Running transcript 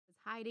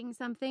hiding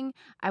something,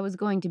 I was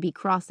going to be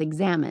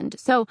cross-examined,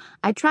 so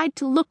I tried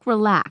to look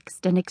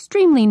relaxed and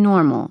extremely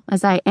normal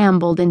as I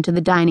ambled into the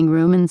dining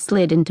room and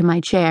slid into my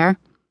chair.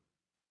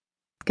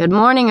 "Good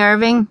morning,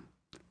 Irving,"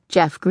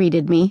 Jeff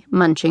greeted me,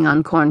 munching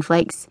on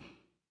cornflakes.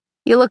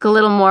 "You look a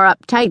little more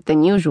uptight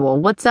than usual.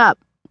 What's up?"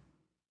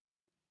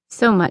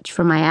 So much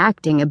for my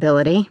acting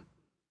ability.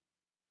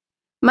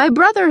 My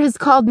brother has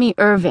called me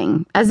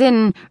Irving, as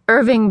in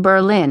Irving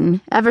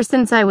Berlin, ever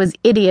since I was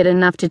idiot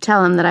enough to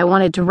tell him that I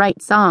wanted to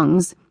write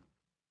songs.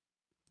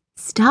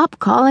 "Stop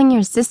calling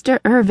your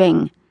sister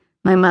Irving,"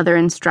 my mother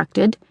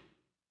instructed.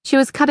 She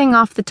was cutting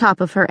off the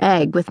top of her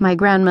egg with my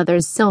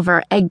grandmother's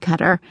silver egg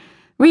cutter,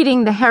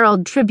 reading the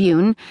Herald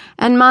Tribune,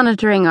 and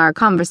monitoring our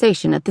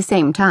conversation at the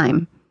same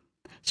time.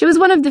 She was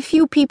one of the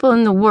few people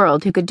in the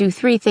world who could do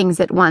 3 things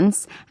at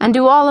once and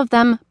do all of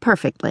them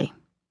perfectly.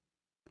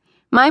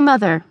 My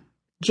mother,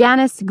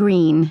 Janice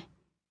Green,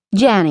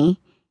 Janny,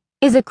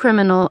 is a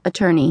criminal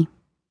attorney.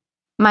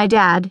 My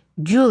dad,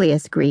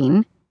 Julius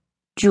Green,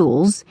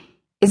 Jules,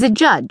 is a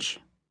judge.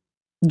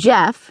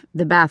 Jeff,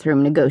 the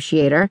bathroom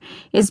negotiator,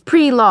 is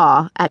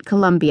pre-law at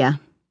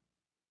Columbia.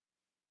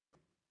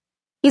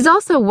 He's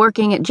also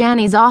working at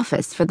Janny's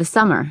office for the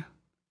summer.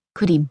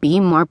 Could he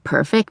be more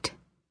perfect?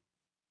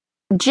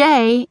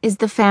 J is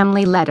the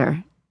family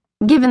letter,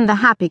 given the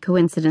happy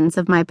coincidence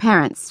of my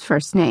parents'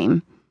 first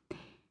name.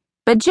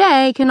 But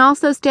J can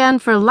also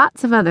stand for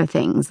lots of other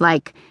things,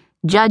 like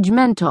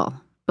judgmental,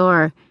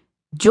 or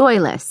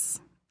joyless,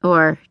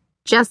 or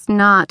just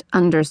not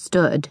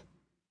understood.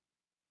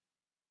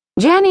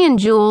 Janny and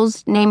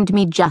Jules named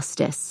me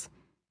Justice,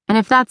 and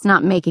if that's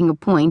not making a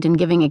point and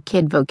giving a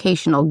kid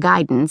vocational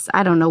guidance,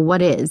 I don't know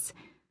what is.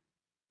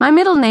 My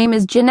middle name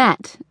is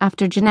Jeanette,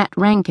 after Jeanette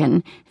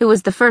Rankin, who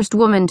was the first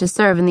woman to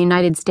serve in the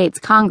United States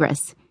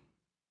Congress.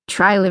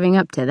 Try living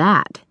up to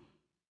that.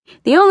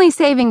 The only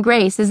saving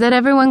grace is that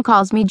everyone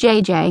calls me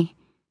JJ.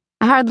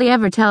 I hardly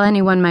ever tell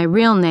anyone my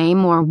real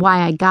name or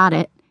why I got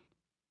it.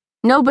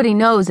 Nobody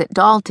knows at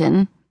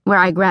Dalton, where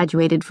I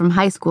graduated from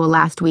high school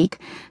last week,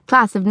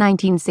 class of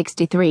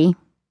 1963.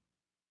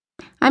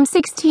 I'm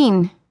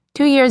 16,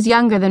 2 years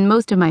younger than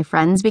most of my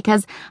friends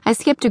because I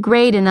skipped a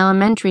grade in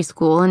elementary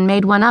school and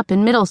made one up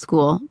in middle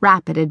school,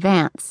 rapid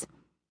advance.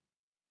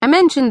 I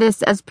mention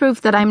this as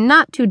proof that I'm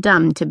not too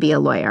dumb to be a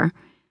lawyer.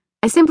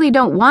 I simply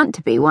don't want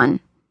to be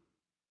one.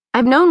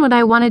 I've known what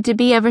I wanted to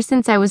be ever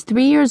since I was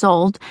 3 years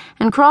old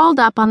and crawled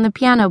up on the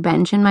piano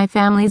bench in my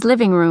family's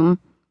living room.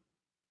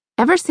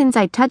 Ever since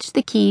I touched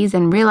the keys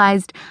and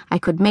realized I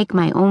could make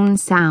my own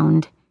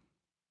sound.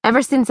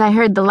 Ever since I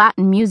heard the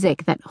Latin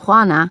music that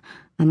Juana,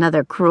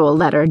 another cruel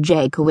letter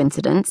J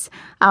coincidence,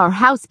 our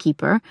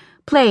housekeeper,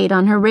 played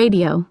on her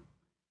radio.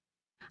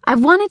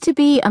 I've wanted to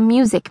be a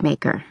music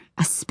maker,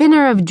 a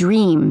spinner of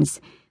dreams,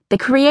 the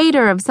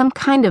creator of some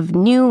kind of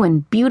new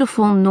and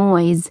beautiful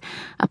noise,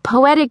 a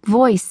poetic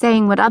voice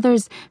saying what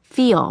others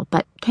feel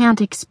but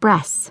can't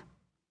express.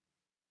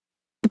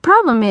 The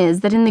problem is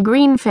that in the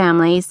Green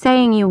family,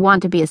 saying you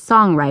want to be a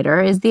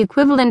songwriter is the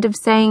equivalent of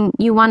saying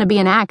you want to be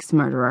an axe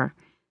murderer.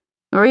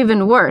 Or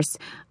even worse,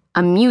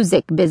 a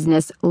music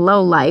business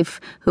lowlife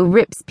who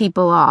rips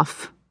people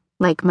off,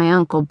 like my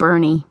Uncle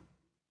Bernie.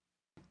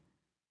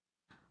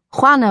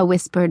 Juana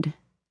whispered,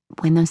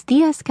 "Buenos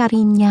dias,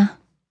 cariña,"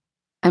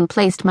 and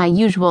placed my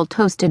usual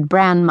toasted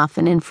bran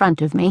muffin in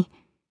front of me.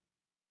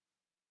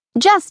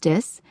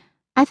 "Justice,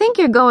 I think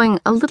you're going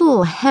a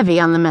little heavy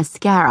on the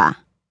mascara,"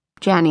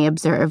 Janny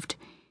observed.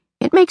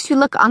 "It makes you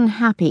look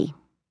unhappy."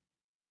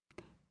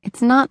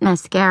 "It's not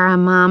mascara,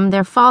 Mom.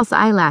 They're false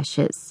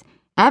eyelashes.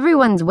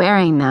 Everyone's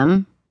wearing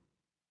them."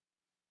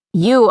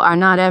 "You are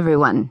not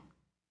everyone,"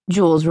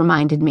 Jules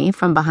reminded me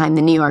from behind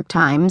the New York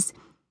Times.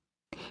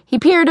 He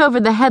peered over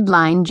the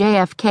headline,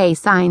 "JFK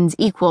Signs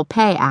Equal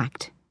Pay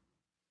Act."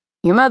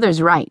 "Your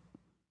mother's right.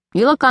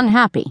 You look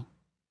unhappy."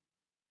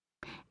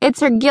 "It's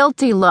her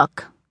guilty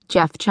look,"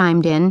 Jeff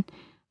chimed in.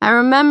 "I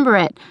remember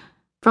it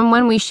from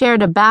when we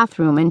shared a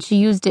bathroom and she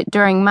used it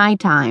during my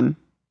time."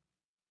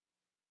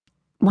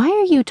 "Why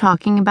are you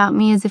talking about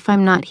me as if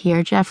I'm not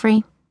here,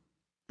 Jeffrey?"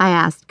 I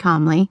asked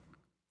calmly.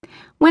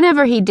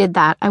 Whenever he did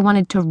that, I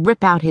wanted to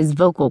rip out his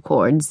vocal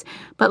cords,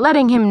 but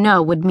letting him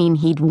know would mean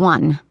he'd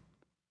won.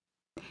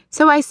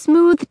 So I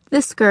smoothed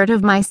the skirt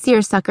of my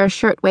seersucker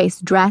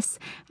shirtwaist dress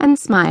and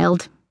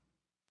smiled.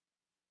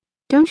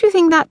 "Don't you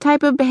think that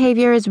type of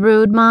behavior is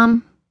rude,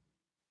 Mom?"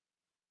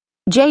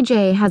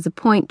 "JJ has a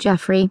point,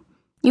 Jeffrey.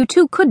 You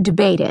two could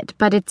debate it,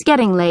 but it's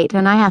getting late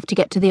and I have to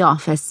get to the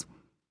office."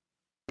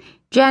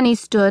 Janny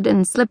stood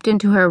and slipped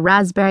into her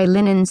raspberry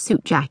linen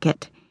suit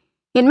jacket.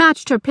 It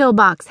matched her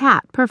pillbox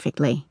hat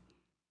perfectly.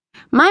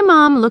 My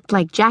mom looked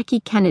like Jackie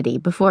Kennedy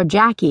before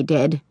Jackie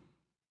did.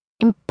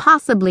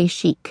 Impossibly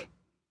chic.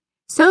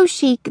 So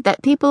chic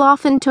that people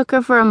often took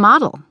her for a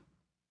model.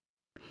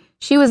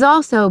 She was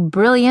also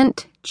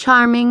brilliant,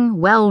 charming,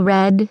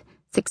 well-read,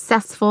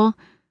 successful,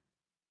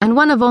 and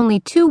one of only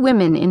 2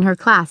 women in her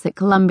class at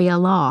Columbia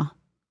Law.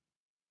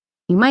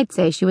 You might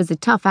say she was a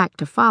tough act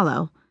to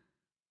follow,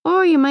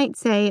 or you might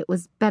say it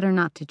was better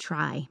not to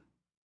try.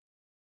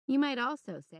 You might also say